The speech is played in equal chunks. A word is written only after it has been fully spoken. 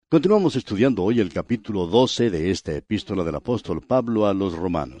Continuamos estudiando hoy el capítulo 12 de esta epístola del apóstol Pablo a los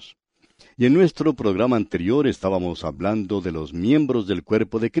Romanos. Y en nuestro programa anterior estábamos hablando de los miembros del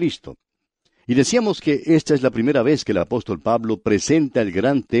cuerpo de Cristo. Y decíamos que esta es la primera vez que el apóstol Pablo presenta el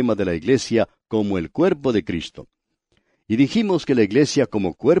gran tema de la iglesia como el cuerpo de Cristo. Y dijimos que la iglesia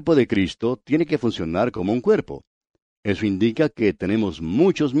como cuerpo de Cristo tiene que funcionar como un cuerpo. Eso indica que tenemos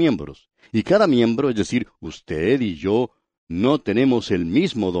muchos miembros, y cada miembro, es decir, usted y yo, no tenemos el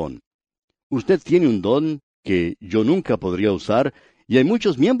mismo don. Usted tiene un don que yo nunca podría usar, y hay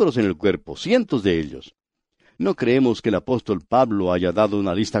muchos miembros en el cuerpo, cientos de ellos. No creemos que el apóstol Pablo haya dado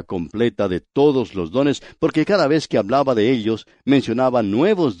una lista completa de todos los dones, porque cada vez que hablaba de ellos, mencionaba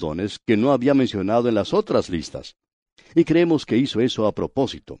nuevos dones que no había mencionado en las otras listas. Y creemos que hizo eso a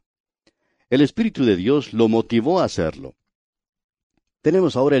propósito. El Espíritu de Dios lo motivó a hacerlo.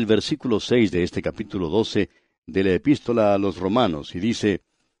 Tenemos ahora el versículo 6 de este capítulo 12 de la epístola a los Romanos, y dice,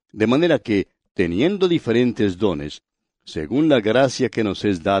 de manera que, teniendo diferentes dones, según la gracia que nos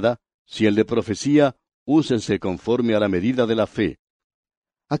es dada, si el de profecía, úsense conforme a la medida de la fe.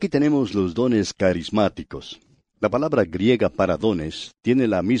 Aquí tenemos los dones carismáticos. La palabra griega para dones tiene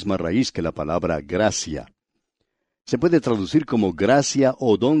la misma raíz que la palabra gracia. Se puede traducir como gracia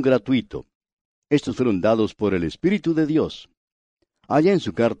o don gratuito. Estos fueron dados por el Espíritu de Dios. Allá en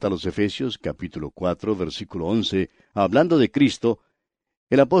su carta a los Efesios, capítulo 4, versículo 11, hablando de Cristo,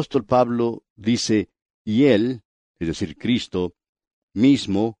 el apóstol Pablo dice, y Él, es decir, Cristo,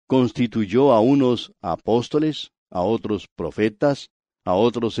 mismo constituyó a unos apóstoles, a otros profetas, a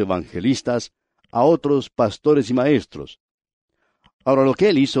otros evangelistas, a otros pastores y maestros. Ahora lo que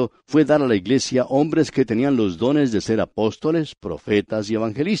Él hizo fue dar a la iglesia hombres que tenían los dones de ser apóstoles, profetas y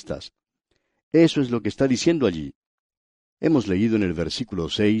evangelistas. Eso es lo que está diciendo allí. Hemos leído en el versículo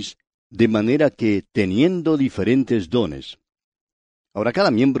 6, de manera que teniendo diferentes dones. Ahora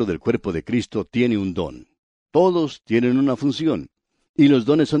cada miembro del cuerpo de Cristo tiene un don. Todos tienen una función. Y los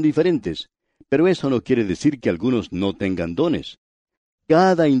dones son diferentes. Pero eso no quiere decir que algunos no tengan dones.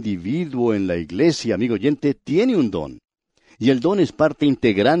 Cada individuo en la iglesia, amigo oyente, tiene un don. Y el don es parte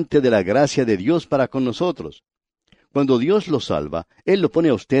integrante de la gracia de Dios para con nosotros. Cuando Dios lo salva, Él lo pone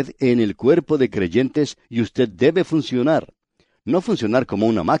a usted en el cuerpo de creyentes y usted debe funcionar. No funcionar como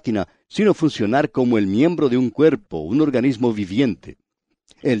una máquina, sino funcionar como el miembro de un cuerpo, un organismo viviente.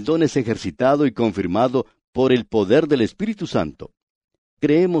 El don es ejercitado y confirmado por el poder del Espíritu Santo.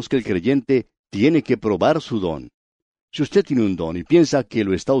 Creemos que el creyente tiene que probar su don. Si usted tiene un don y piensa que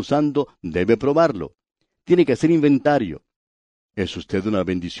lo está usando, debe probarlo. Tiene que hacer inventario. ¿Es usted una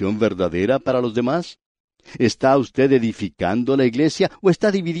bendición verdadera para los demás? ¿Está usted edificando la iglesia o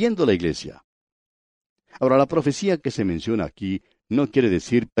está dividiendo la iglesia? Ahora, la profecía que se menciona aquí no quiere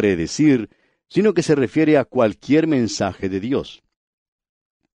decir predecir, sino que se refiere a cualquier mensaje de Dios.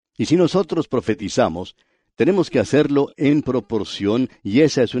 Y si nosotros profetizamos, tenemos que hacerlo en proporción, y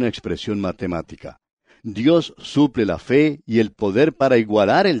esa es una expresión matemática. Dios suple la fe y el poder para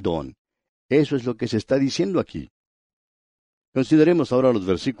igualar el don. Eso es lo que se está diciendo aquí. Consideremos ahora los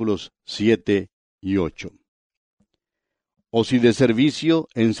versículos 7 y 8. O si de servicio,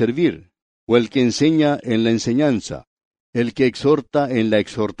 en servir, o el que enseña en la enseñanza, el que exhorta en la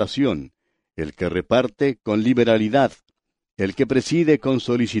exhortación, el que reparte con liberalidad, el que preside con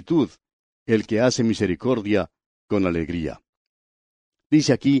solicitud, el que hace misericordia con alegría.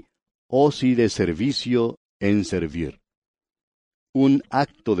 Dice aquí, o si de servicio, en servir. Un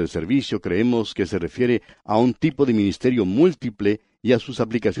acto de servicio creemos que se refiere a un tipo de ministerio múltiple y a sus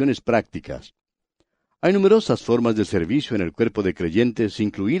aplicaciones prácticas. Hay numerosas formas de servicio en el cuerpo de creyentes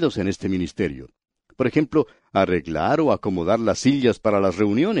incluidos en este ministerio. Por ejemplo, arreglar o acomodar las sillas para las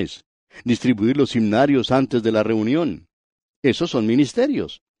reuniones, distribuir los himnarios antes de la reunión. Esos son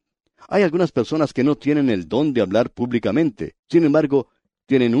ministerios. Hay algunas personas que no tienen el don de hablar públicamente, sin embargo,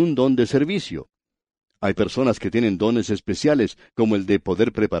 tienen un don de servicio. Hay personas que tienen dones especiales, como el de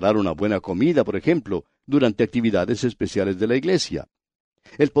poder preparar una buena comida, por ejemplo, durante actividades especiales de la iglesia.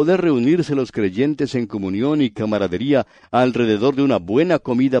 El poder reunirse los creyentes en comunión y camaradería alrededor de una buena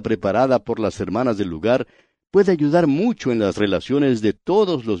comida preparada por las hermanas del lugar puede ayudar mucho en las relaciones de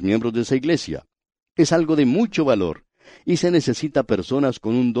todos los miembros de esa iglesia. Es algo de mucho valor, y se necesita personas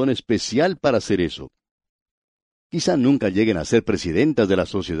con un don especial para hacer eso. Quizá nunca lleguen a ser presidentas de la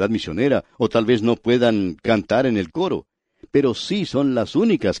sociedad misionera, o tal vez no puedan cantar en el coro, pero sí son las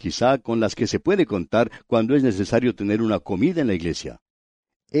únicas quizá con las que se puede contar cuando es necesario tener una comida en la iglesia.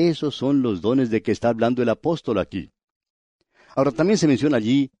 Esos son los dones de que está hablando el apóstol aquí. Ahora también se menciona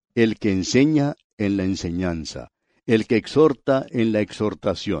allí el que enseña en la enseñanza, el que exhorta en la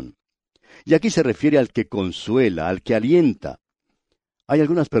exhortación. Y aquí se refiere al que consuela, al que alienta. Hay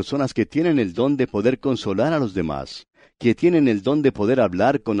algunas personas que tienen el don de poder consolar a los demás, que tienen el don de poder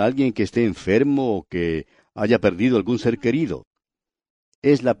hablar con alguien que esté enfermo o que haya perdido algún ser querido.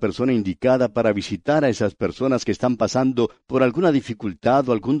 Es la persona indicada para visitar a esas personas que están pasando por alguna dificultad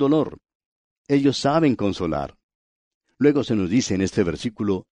o algún dolor. Ellos saben consolar. Luego se nos dice en este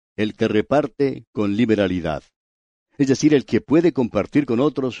versículo, el que reparte con liberalidad. Es decir, el que puede compartir con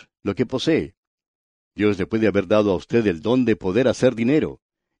otros lo que posee. Dios le puede haber dado a usted el don de poder hacer dinero,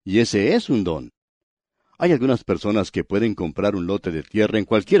 y ese es un don. Hay algunas personas que pueden comprar un lote de tierra en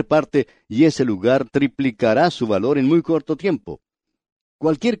cualquier parte y ese lugar triplicará su valor en muy corto tiempo.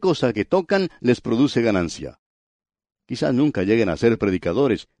 Cualquier cosa que tocan les produce ganancia. Quizás nunca lleguen a ser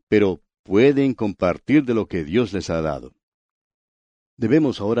predicadores, pero pueden compartir de lo que Dios les ha dado.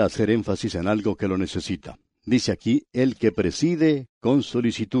 Debemos ahora hacer énfasis en algo que lo necesita. Dice aquí, el que preside con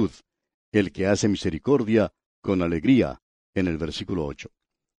solicitud, el que hace misericordia con alegría, en el versículo 8.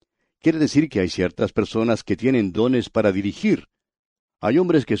 Quiere decir que hay ciertas personas que tienen dones para dirigir. Hay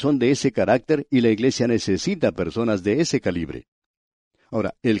hombres que son de ese carácter y la iglesia necesita personas de ese calibre.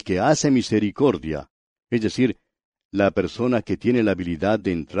 Ahora, el que hace misericordia, es decir, la persona que tiene la habilidad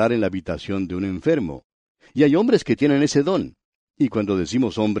de entrar en la habitación de un enfermo. Y hay hombres que tienen ese don. Y cuando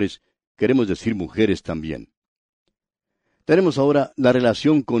decimos hombres, queremos decir mujeres también. Tenemos ahora la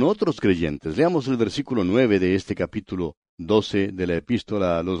relación con otros creyentes. Leamos el versículo 9 de este capítulo 12 de la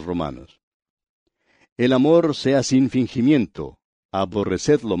epístola a los Romanos. El amor sea sin fingimiento,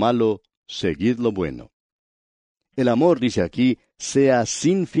 aborreced lo malo, seguid lo bueno. El amor, dice aquí, sea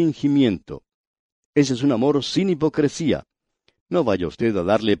sin fingimiento. Ese es un amor sin hipocresía. No vaya usted a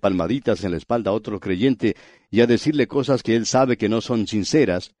darle palmaditas en la espalda a otro creyente y a decirle cosas que él sabe que no son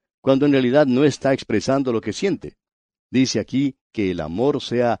sinceras, cuando en realidad no está expresando lo que siente. Dice aquí que el amor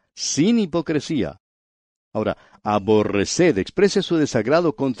sea sin hipocresía. Ahora, aborreced, exprese su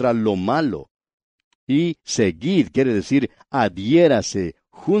desagrado contra lo malo. Y seguid, quiere decir, adhiérase,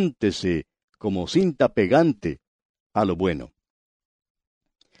 júntese, como cinta pegante, a lo bueno.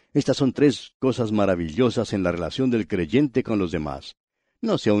 Estas son tres cosas maravillosas en la relación del creyente con los demás.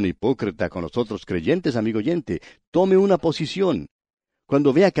 No sea un hipócrita con los otros creyentes, amigo oyente. Tome una posición.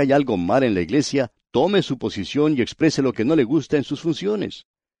 Cuando vea que hay algo mal en la iglesia, tome su posición y exprese lo que no le gusta en sus funciones.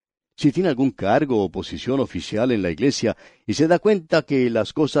 Si tiene algún cargo o posición oficial en la iglesia y se da cuenta que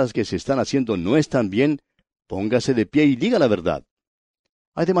las cosas que se están haciendo no están bien, póngase de pie y diga la verdad.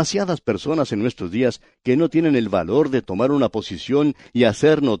 Hay demasiadas personas en nuestros días que no tienen el valor de tomar una posición y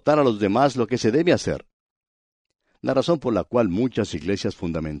hacer notar a los demás lo que se debe hacer. La razón por la cual muchas iglesias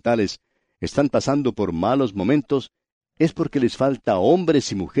fundamentales están pasando por malos momentos es porque les falta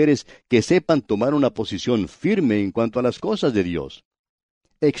hombres y mujeres que sepan tomar una posición firme en cuanto a las cosas de Dios.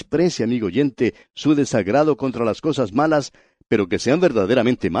 Exprese, amigo oyente, su desagrado contra las cosas malas, pero que sean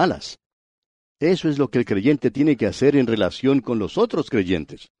verdaderamente malas. Eso es lo que el creyente tiene que hacer en relación con los otros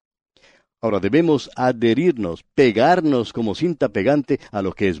creyentes. Ahora debemos adherirnos, pegarnos como cinta pegante a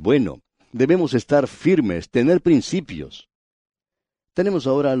lo que es bueno. Debemos estar firmes, tener principios. Tenemos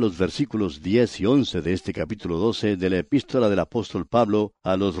ahora los versículos 10 y 11 de este capítulo 12 de la epístola del apóstol Pablo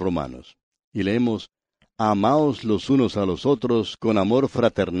a los Romanos. Y leemos, Amaos los unos a los otros con amor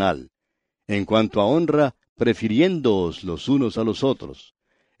fraternal. En cuanto a honra, prefiriéndoos los unos a los otros.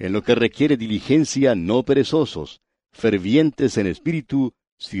 En lo que requiere diligencia, no perezosos, fervientes en espíritu,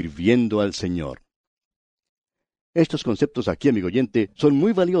 sirviendo al Señor. Estos conceptos aquí, amigo oyente, son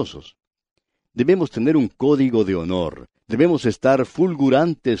muy valiosos. Debemos tener un código de honor. Debemos estar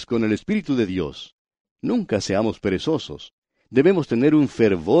fulgurantes con el Espíritu de Dios. Nunca seamos perezosos. Debemos tener un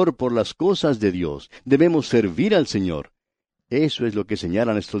fervor por las cosas de Dios. Debemos servir al Señor. Eso es lo que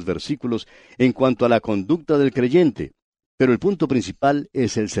señalan estos versículos en cuanto a la conducta del creyente. Pero el punto principal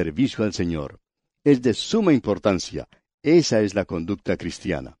es el servicio al Señor. Es de suma importancia. Esa es la conducta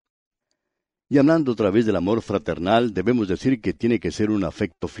cristiana. Y hablando otra vez del amor fraternal, debemos decir que tiene que ser un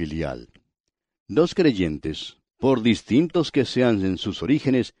afecto filial. Dos creyentes, por distintos que sean en sus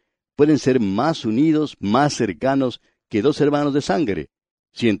orígenes, pueden ser más unidos, más cercanos que dos hermanos de sangre,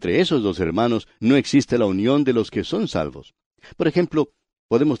 si entre esos dos hermanos no existe la unión de los que son salvos. Por ejemplo,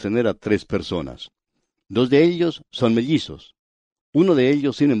 podemos tener a tres personas. Dos de ellos son mellizos. Uno de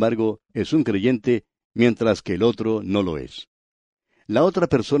ellos, sin embargo, es un creyente, mientras que el otro no lo es. La otra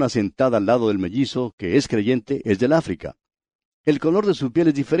persona sentada al lado del mellizo, que es creyente, es del África. El color de su piel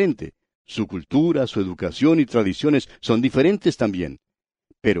es diferente. Su cultura, su educación y tradiciones son diferentes también.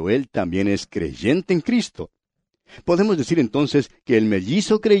 Pero él también es creyente en Cristo. Podemos decir entonces que el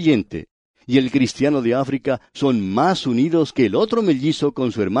mellizo creyente y el cristiano de África son más unidos que el otro mellizo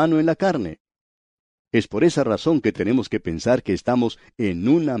con su hermano en la carne. Es por esa razón que tenemos que pensar que estamos en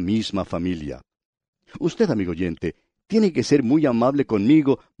una misma familia. Usted, amigo oyente, tiene que ser muy amable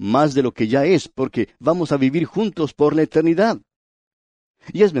conmigo más de lo que ya es, porque vamos a vivir juntos por la eternidad.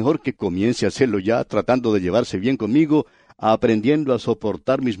 Y es mejor que comience a hacerlo ya, tratando de llevarse bien conmigo, aprendiendo a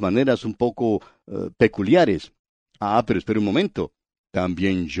soportar mis maneras un poco peculiares. Ah, pero espere un momento.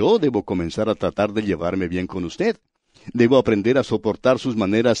 También yo debo comenzar a tratar de llevarme bien con usted. Debo aprender a soportar sus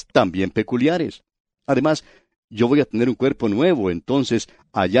maneras también peculiares. Además, yo voy a tener un cuerpo nuevo, entonces,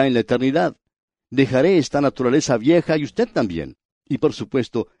 allá en la eternidad. Dejaré esta naturaleza vieja y usted también. Y por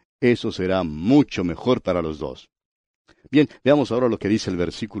supuesto, eso será mucho mejor para los dos. Bien, veamos ahora lo que dice el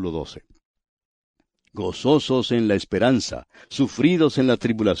versículo 12. Gozosos en la esperanza, sufridos en la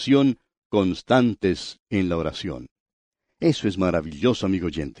tribulación, constantes en la oración. Eso es maravilloso, amigo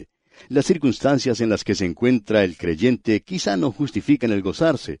oyente. Las circunstancias en las que se encuentra el creyente quizá no justifican el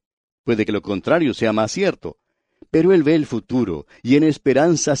gozarse. Puede que lo contrario sea más cierto. Pero él ve el futuro y en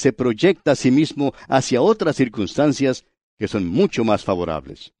esperanza se proyecta a sí mismo hacia otras circunstancias que son mucho más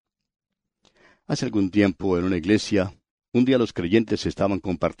favorables. Hace algún tiempo en una iglesia, un día los creyentes estaban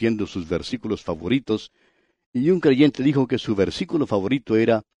compartiendo sus versículos favoritos y un creyente dijo que su versículo favorito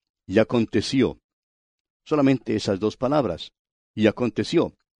era «y aconteció». Solamente esas dos palabras, «y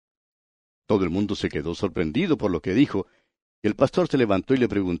aconteció». Todo el mundo se quedó sorprendido por lo que dijo, y el pastor se levantó y le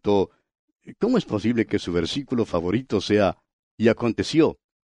preguntó, ¿cómo es posible que su versículo favorito sea «y aconteció»?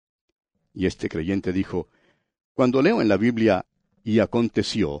 Y este creyente dijo, cuando leo en la Biblia «y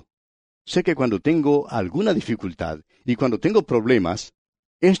aconteció», sé que cuando tengo alguna dificultad y cuando tengo problemas,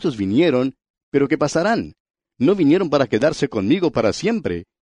 estos vinieron, pero que pasarán. No vinieron para quedarse conmigo para siempre,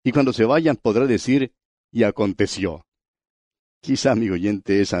 y cuando se vayan podré decir «y aconteció». Quizá, amigo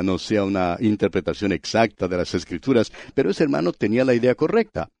oyente, esa no sea una interpretación exacta de las Escrituras, pero ese hermano tenía la idea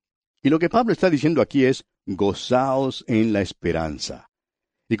correcta. Y lo que Pablo está diciendo aquí es, gozaos en la esperanza.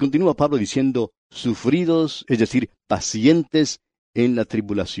 Y continúa Pablo diciendo, sufridos, es decir, pacientes en la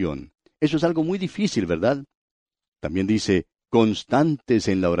tribulación. Eso es algo muy difícil, ¿verdad? También dice, constantes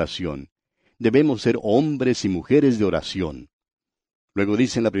en la oración. Debemos ser hombres y mujeres de oración. Luego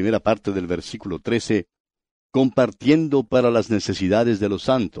dice en la primera parte del versículo 13, compartiendo para las necesidades de los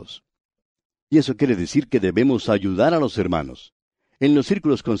santos. Y eso quiere decir que debemos ayudar a los hermanos. En los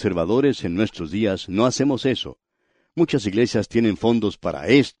círculos conservadores en nuestros días no hacemos eso. Muchas iglesias tienen fondos para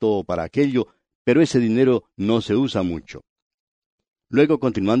esto o para aquello, pero ese dinero no se usa mucho. Luego,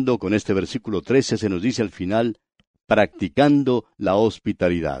 continuando con este versículo 13, se nos dice al final, practicando la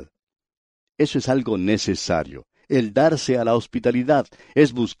hospitalidad. Eso es algo necesario. El darse a la hospitalidad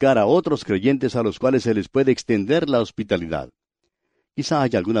es buscar a otros creyentes a los cuales se les puede extender la hospitalidad. Quizá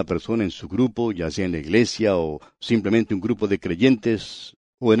haya alguna persona en su grupo, ya sea en la iglesia o simplemente un grupo de creyentes,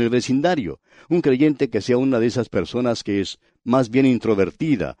 o en el vecindario, un creyente que sea una de esas personas que es más bien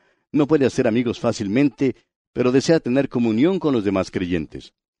introvertida, no puede hacer amigos fácilmente, pero desea tener comunión con los demás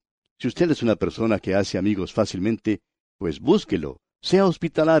creyentes. Si usted es una persona que hace amigos fácilmente, pues búsquelo, sea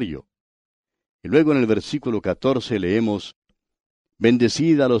hospitalario. Y luego en el versículo 14 leemos,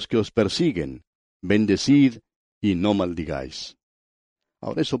 bendecid a los que os persiguen, bendecid y no maldigáis.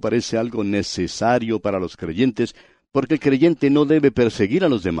 Ahora eso parece algo necesario para los creyentes, porque el creyente no debe perseguir a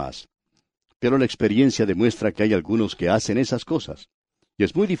los demás. Pero la experiencia demuestra que hay algunos que hacen esas cosas. Y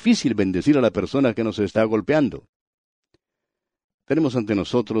es muy difícil bendecir a la persona que nos está golpeando. Tenemos ante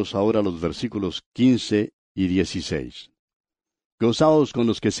nosotros ahora los versículos 15 y 16. Gozaos con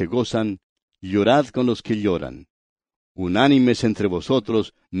los que se gozan, llorad con los que lloran. Unánimes entre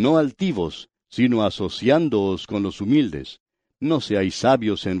vosotros, no altivos, sino asociándoos con los humildes. No seáis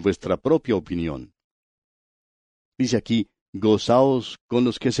sabios en vuestra propia opinión. Dice aquí, gozaos con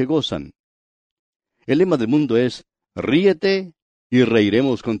los que se gozan. El lema del mundo es, ríete y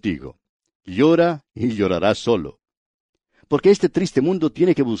reiremos contigo. Llora y llorarás solo. Porque este triste mundo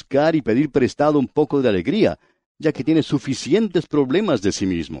tiene que buscar y pedir prestado un poco de alegría, ya que tiene suficientes problemas de sí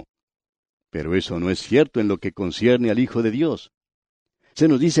mismo. Pero eso no es cierto en lo que concierne al Hijo de Dios. Se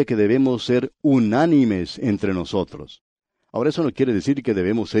nos dice que debemos ser unánimes entre nosotros. Ahora eso no quiere decir que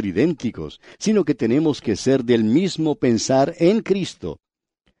debemos ser idénticos, sino que tenemos que ser del mismo pensar en Cristo.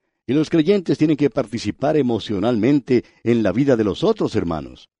 Y los creyentes tienen que participar emocionalmente en la vida de los otros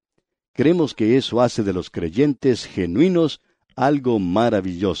hermanos. Creemos que eso hace de los creyentes genuinos algo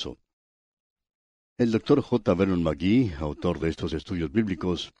maravilloso. El Dr. J. Vernon McGee, autor de estos estudios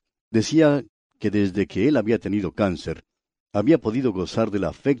bíblicos, decía que desde que él había tenido cáncer, había podido gozar del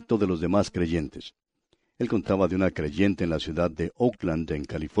afecto de los demás creyentes. Él contaba de una creyente en la ciudad de Oakland, en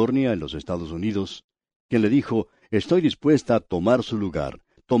California, en los Estados Unidos, quien le dijo, estoy dispuesta a tomar su lugar,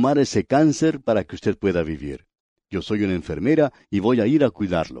 tomar ese cáncer para que usted pueda vivir. Yo soy una enfermera y voy a ir a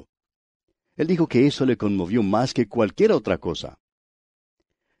cuidarlo. Él dijo que eso le conmovió más que cualquier otra cosa.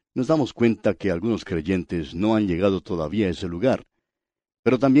 Nos damos cuenta que algunos creyentes no han llegado todavía a ese lugar,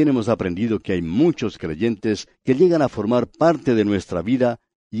 pero también hemos aprendido que hay muchos creyentes que llegan a formar parte de nuestra vida,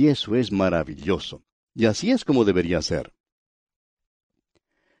 y eso es maravilloso. Y así es como debería ser.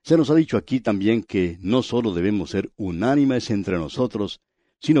 Se nos ha dicho aquí también que no solo debemos ser unánimes entre nosotros,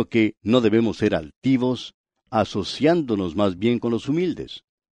 sino que no debemos ser altivos, asociándonos más bien con los humildes.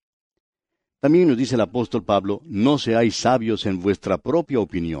 También nos dice el apóstol Pablo, no seáis sabios en vuestra propia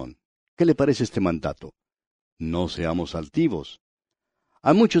opinión. ¿Qué le parece este mandato? No seamos altivos.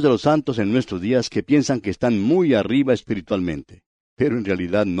 Hay muchos de los santos en nuestros días que piensan que están muy arriba espiritualmente, pero en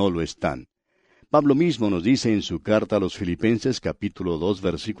realidad no lo están. Pablo mismo nos dice en su carta a los Filipenses, capítulo 2,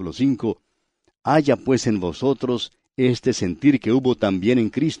 versículo 5, haya pues en vosotros este sentir que hubo también en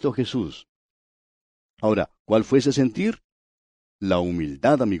Cristo Jesús. Ahora, ¿cuál fue ese sentir? La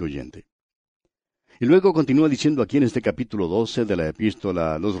humildad, amigo oyente. Y luego continúa diciendo aquí en este capítulo 12 de la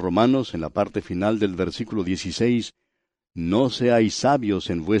epístola a los Romanos, en la parte final del versículo 16, no seáis sabios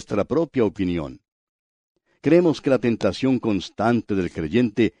en vuestra propia opinión. Creemos que la tentación constante del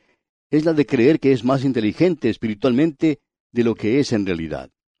creyente es la de creer que es más inteligente espiritualmente de lo que es en realidad.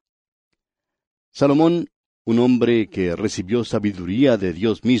 Salomón, un hombre que recibió sabiduría de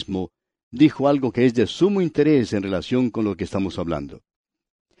Dios mismo, dijo algo que es de sumo interés en relación con lo que estamos hablando.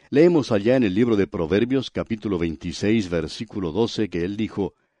 Leemos allá en el libro de Proverbios, capítulo 26, versículo 12, que él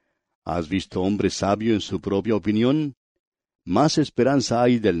dijo, ¿has visto hombre sabio en su propia opinión? Más esperanza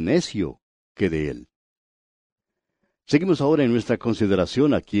hay del necio que de él. Seguimos ahora en nuestra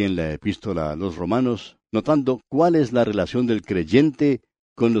consideración aquí en la epístola a los Romanos, notando cuál es la relación del creyente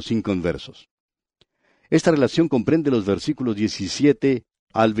con los inconversos. Esta relación comprende los versículos 17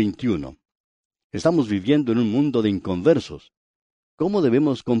 al 21. Estamos viviendo en un mundo de inconversos. ¿Cómo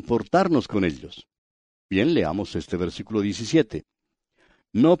debemos comportarnos con ellos? Bien, leamos este versículo 17.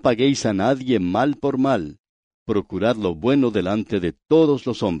 No paguéis a nadie mal por mal, procurad lo bueno delante de todos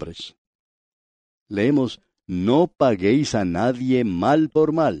los hombres. Leemos, no paguéis a nadie mal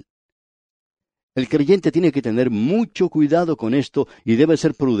por mal. El creyente tiene que tener mucho cuidado con esto y debe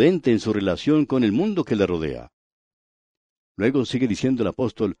ser prudente en su relación con el mundo que le rodea. Luego sigue diciendo el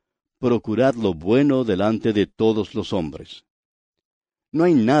apóstol, procurad lo bueno delante de todos los hombres. No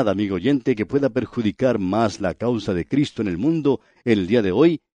hay nada, amigo oyente, que pueda perjudicar más la causa de Cristo en el mundo en el día de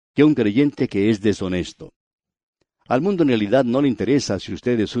hoy que un creyente que es deshonesto. Al mundo en realidad no le interesa si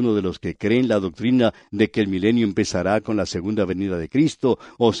usted es uno de los que creen la doctrina de que el milenio empezará con la segunda venida de Cristo,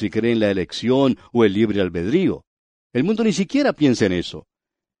 o si cree en la elección o el libre albedrío. El mundo ni siquiera piensa en eso.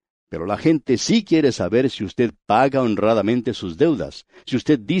 Pero la gente sí quiere saber si usted paga honradamente sus deudas, si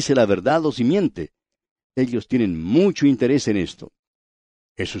usted dice la verdad o si miente. Ellos tienen mucho interés en esto.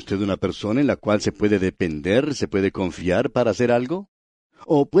 ¿Es usted una persona en la cual se puede depender, se puede confiar para hacer algo?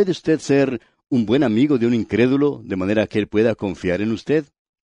 ¿O puede usted ser un buen amigo de un incrédulo, de manera que él pueda confiar en usted?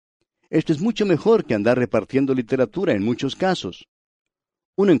 Esto es mucho mejor que andar repartiendo literatura en muchos casos.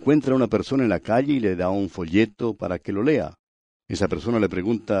 Uno encuentra a una persona en la calle y le da un folleto para que lo lea. Esa persona le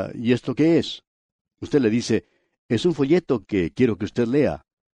pregunta, ¿y esto qué es? Usted le dice, es un folleto que quiero que usted lea.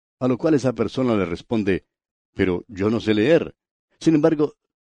 A lo cual esa persona le responde, pero yo no sé leer. Sin embargo,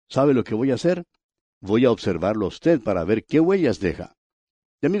 ¿sabe lo que voy a hacer? Voy a observarlo a usted para ver qué huellas deja.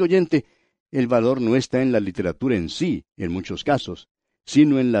 Y amigo oyente, el valor no está en la literatura en sí, en muchos casos,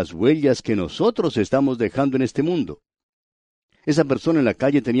 sino en las huellas que nosotros estamos dejando en este mundo. Esa persona en la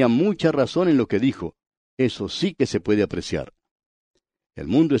calle tenía mucha razón en lo que dijo. Eso sí que se puede apreciar. El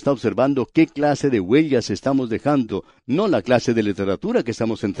mundo está observando qué clase de huellas estamos dejando, no la clase de literatura que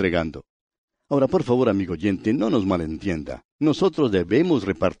estamos entregando. Ahora, por favor, amigo oyente, no nos malentienda. Nosotros debemos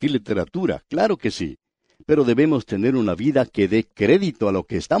repartir literatura, claro que sí, pero debemos tener una vida que dé crédito a lo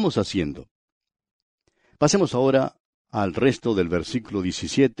que estamos haciendo. Pasemos ahora al resto del versículo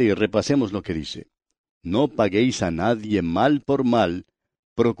 17 y repasemos lo que dice. No paguéis a nadie mal por mal,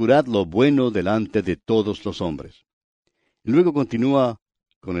 procurad lo bueno delante de todos los hombres. Y luego continúa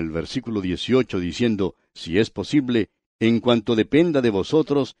con el versículo 18 diciendo, si es posible, en cuanto dependa de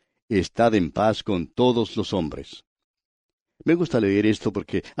vosotros, estad en paz con todos los hombres. Me gusta leer esto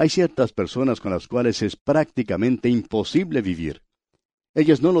porque hay ciertas personas con las cuales es prácticamente imposible vivir.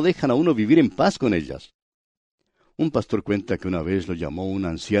 Ellas no lo dejan a uno vivir en paz con ellas. Un pastor cuenta que una vez lo llamó una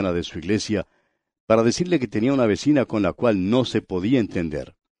anciana de su iglesia para decirle que tenía una vecina con la cual no se podía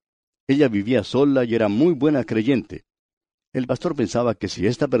entender. Ella vivía sola y era muy buena creyente. El pastor pensaba que si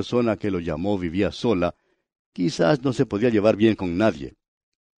esta persona que lo llamó vivía sola, quizás no se podía llevar bien con nadie.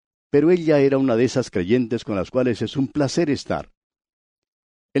 pero ella era una de esas creyentes con las cuales es un placer estar.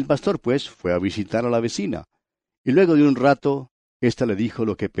 El pastor, pues, fue a visitar a la vecina, y luego de un rato, ésta le dijo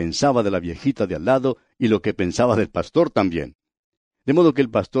lo que pensaba de la viejita de al lado y lo que pensaba del pastor también. De modo que el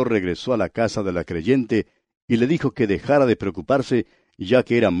pastor regresó a la casa de la creyente y le dijo que dejara de preocuparse, ya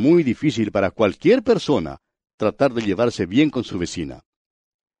que era muy difícil para cualquier persona tratar de llevarse bien con su vecina.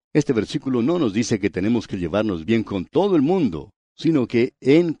 Este versículo no nos dice que tenemos que llevarnos bien con todo el mundo, sino que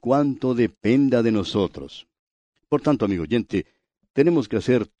en cuanto dependa de nosotros. Por tanto, amigo oyente, tenemos que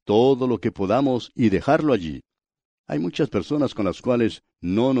hacer todo lo que podamos y dejarlo allí. Hay muchas personas con las cuales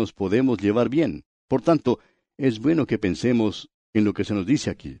no nos podemos llevar bien. Por tanto, es bueno que pensemos en lo que se nos dice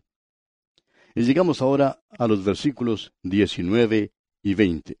aquí. Y llegamos ahora a los versículos 19 y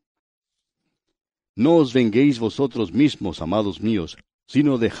 20. No os venguéis vosotros mismos, amados míos,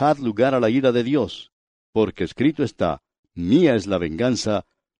 sino dejad lugar a la ira de Dios, porque escrito está, mía es la venganza,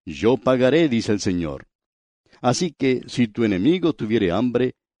 yo pagaré, dice el Señor. Así que, si tu enemigo tuviere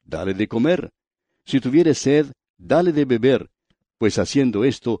hambre, dale de comer. Si tuviere sed, dale de beber, pues haciendo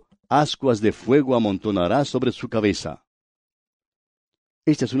esto, ascuas de fuego amontonará sobre su cabeza.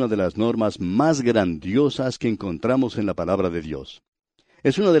 Esta es una de las normas más grandiosas que encontramos en la palabra de Dios.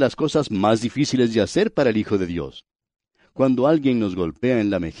 Es una de las cosas más difíciles de hacer para el Hijo de Dios. Cuando alguien nos golpea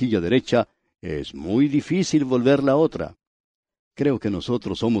en la mejilla derecha, es muy difícil volver la otra. Creo que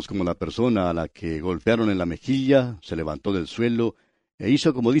nosotros somos como la persona a la que golpearon en la mejilla, se levantó del suelo e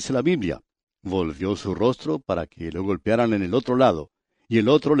hizo como dice la Biblia. Volvió su rostro para que lo golpearan en el otro lado, y el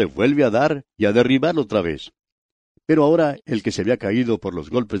otro le vuelve a dar y a derribarlo otra vez. Pero ahora el que se había caído por los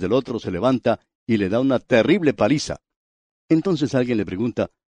golpes del otro se levanta y le da una terrible paliza. Entonces alguien le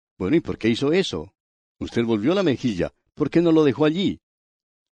pregunta, bueno, ¿y por qué hizo eso? Usted volvió la mejilla, ¿por qué no lo dejó allí?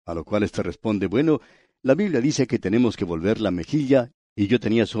 A lo cual éste responde, bueno, la Biblia dice que tenemos que volver la mejilla, y yo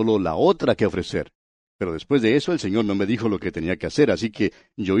tenía solo la otra que ofrecer. Pero después de eso el Señor no me dijo lo que tenía que hacer, así que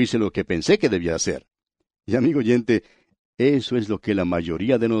yo hice lo que pensé que debía hacer. Y amigo oyente, eso es lo que la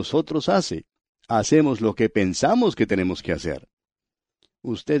mayoría de nosotros hace. Hacemos lo que pensamos que tenemos que hacer.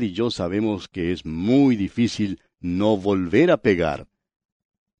 Usted y yo sabemos que es muy difícil no volver a pegar.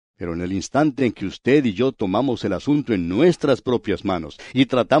 Pero en el instante en que usted y yo tomamos el asunto en nuestras propias manos y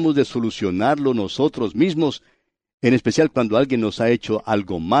tratamos de solucionarlo nosotros mismos, en especial cuando alguien nos ha hecho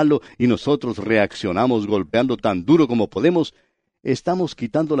algo malo y nosotros reaccionamos golpeando tan duro como podemos, estamos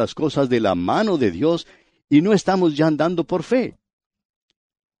quitando las cosas de la mano de Dios y no estamos ya andando por fe.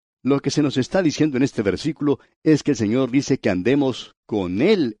 Lo que se nos está diciendo en este versículo es que el Señor dice que andemos con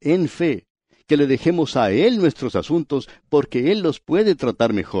Él en fe, que le dejemos a Él nuestros asuntos porque Él los puede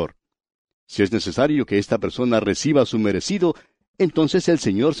tratar mejor. Si es necesario que esta persona reciba su merecido, entonces el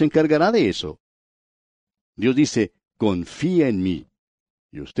Señor se encargará de eso. Dios dice, confía en mí.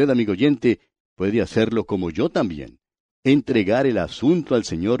 Y usted, amigo oyente, puede hacerlo como yo también. Entregar el asunto al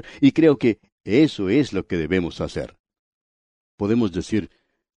Señor, y creo que eso es lo que debemos hacer. Podemos decir,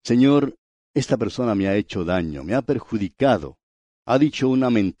 Señor, esta persona me ha hecho daño, me ha perjudicado, ha dicho una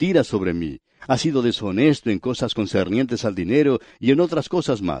mentira sobre mí, ha sido deshonesto en cosas concernientes al dinero y en otras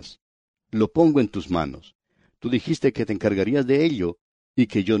cosas más. Lo pongo en tus manos. Tú dijiste que te encargarías de ello y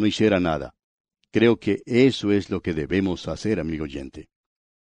que yo no hiciera nada. Creo que eso es lo que debemos hacer, amigo oyente.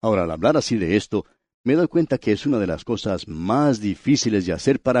 Ahora, al hablar así de esto, me doy cuenta que es una de las cosas más difíciles de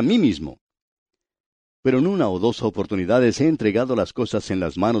hacer para mí mismo. Pero en una o dos oportunidades he entregado las cosas en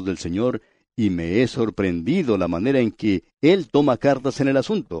las manos del Señor y me he sorprendido la manera en que Él toma cartas en el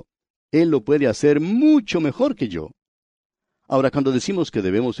asunto. Él lo puede hacer mucho mejor que yo. Ahora, cuando decimos que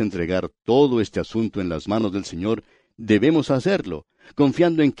debemos entregar todo este asunto en las manos del Señor, debemos hacerlo,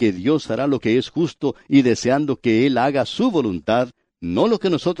 confiando en que Dios hará lo que es justo y deseando que Él haga su voluntad, no lo que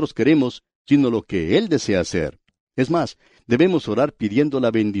nosotros queremos, sino lo que Él desea hacer. Es más, debemos orar pidiendo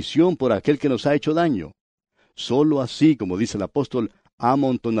la bendición por aquel que nos ha hecho daño. Solo así, como dice el apóstol,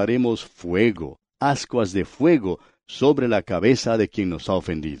 amontonaremos fuego, ascuas de fuego, sobre la cabeza de quien nos ha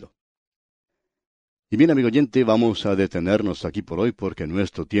ofendido. Y bien, amigo oyente, vamos a detenernos aquí por hoy porque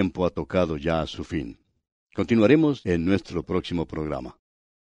nuestro tiempo ha tocado ya a su fin. Continuaremos en nuestro próximo programa.